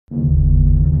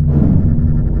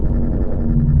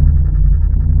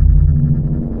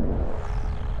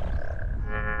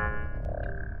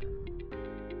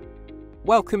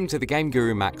Welcome to the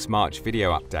GameGuru MAX March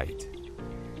video update.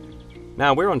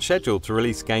 Now we're on schedule to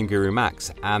release GameGuru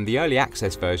MAX, and the early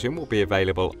access version will be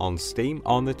available on Steam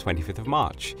on the 25th of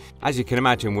March. As you can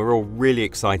imagine, we're all really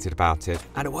excited about it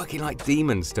and are working like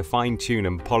demons to fine-tune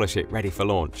and polish it ready for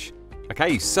launch.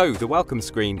 Okay, so the welcome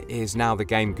screen is now the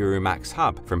GameGuru MAX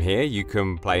hub. From here you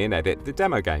can play and edit the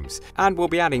demo games, and we'll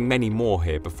be adding many more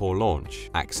here before launch.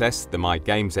 Access the My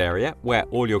Games area, where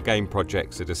all your game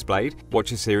projects are displayed.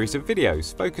 Watch a series of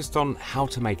videos focused on how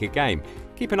to make a game.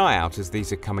 Keep an eye out as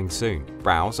these are coming soon.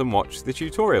 Browse and watch the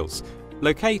tutorials.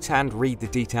 Locate and read the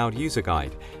detailed user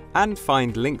guide. And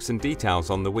find links and details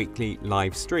on the weekly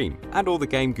live stream and all the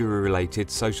GameGuru related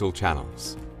social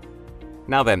channels.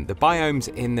 Now then, the biomes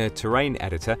in the terrain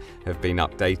editor have been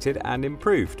updated and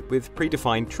improved with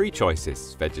predefined tree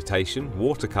choices, vegetation,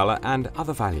 watercolor and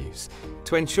other values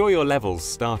to ensure your levels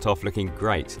start off looking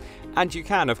great. And you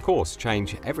can of course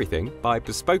change everything by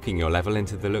bespoking your level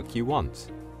into the look you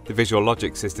want. The visual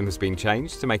logic system has been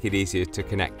changed to make it easier to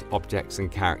connect objects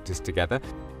and characters together.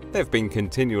 There have been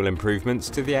continual improvements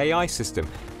to the AI system,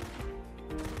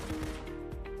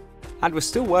 and we're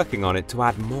still working on it to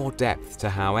add more depth to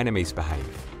how enemies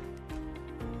behave.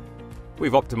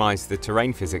 We've optimized the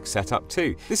terrain physics setup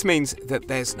too. This means that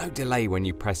there's no delay when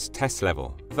you press test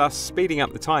level, thus speeding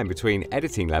up the time between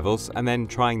editing levels and then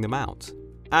trying them out.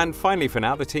 And finally, for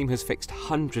now, the team has fixed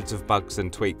hundreds of bugs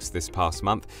and tweaks this past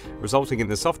month, resulting in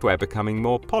the software becoming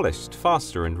more polished,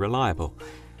 faster and reliable.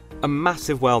 A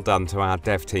massive well done to our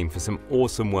dev team for some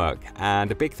awesome work,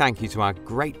 and a big thank you to our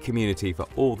great community for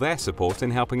all their support in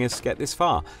helping us get this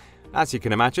far. As you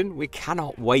can imagine, we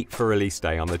cannot wait for release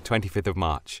day on the 25th of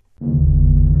March.